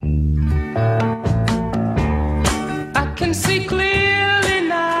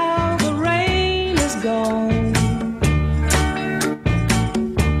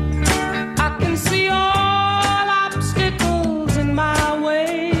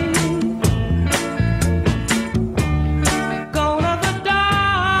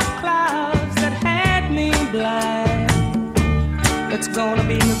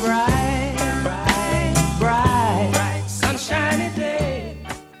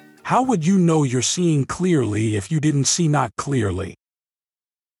How would you know you're seeing clearly if you didn't see not clearly?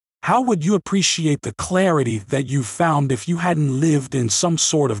 How would you appreciate the clarity that you found if you hadn't lived in some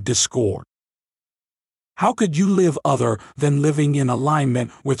sort of discord? How could you live other than living in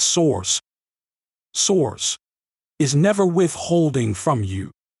alignment with Source? Source is never withholding from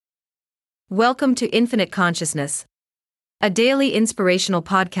you. Welcome to Infinite Consciousness, a daily inspirational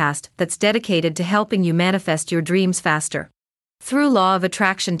podcast that's dedicated to helping you manifest your dreams faster. Through law of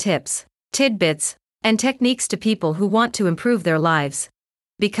attraction tips, tidbits, and techniques to people who want to improve their lives,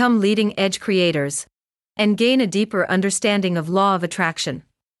 become leading-edge creators, and gain a deeper understanding of law of attraction.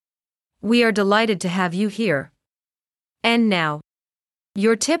 We are delighted to have you here. And now,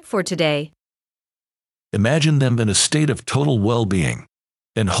 your tip for today. Imagine them in a state of total well-being,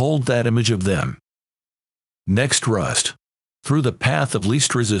 and hold that image of them. Next rust. Through the path of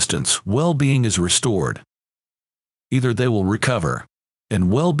least resistance, well-being is restored. Either they will recover, and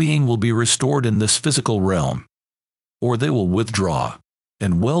well-being will be restored in this physical realm, or they will withdraw,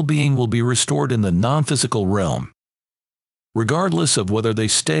 and well-being will be restored in the non-physical realm. Regardless of whether they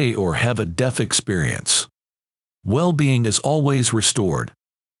stay or have a death experience, well-being is always restored.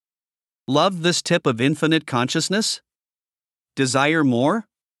 Love this tip of infinite consciousness? Desire more?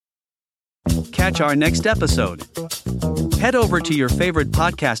 Catch our next episode. Head over to your favorite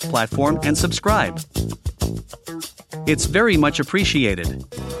podcast platform and subscribe. It's very much appreciated.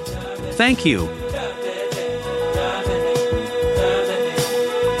 Thank you.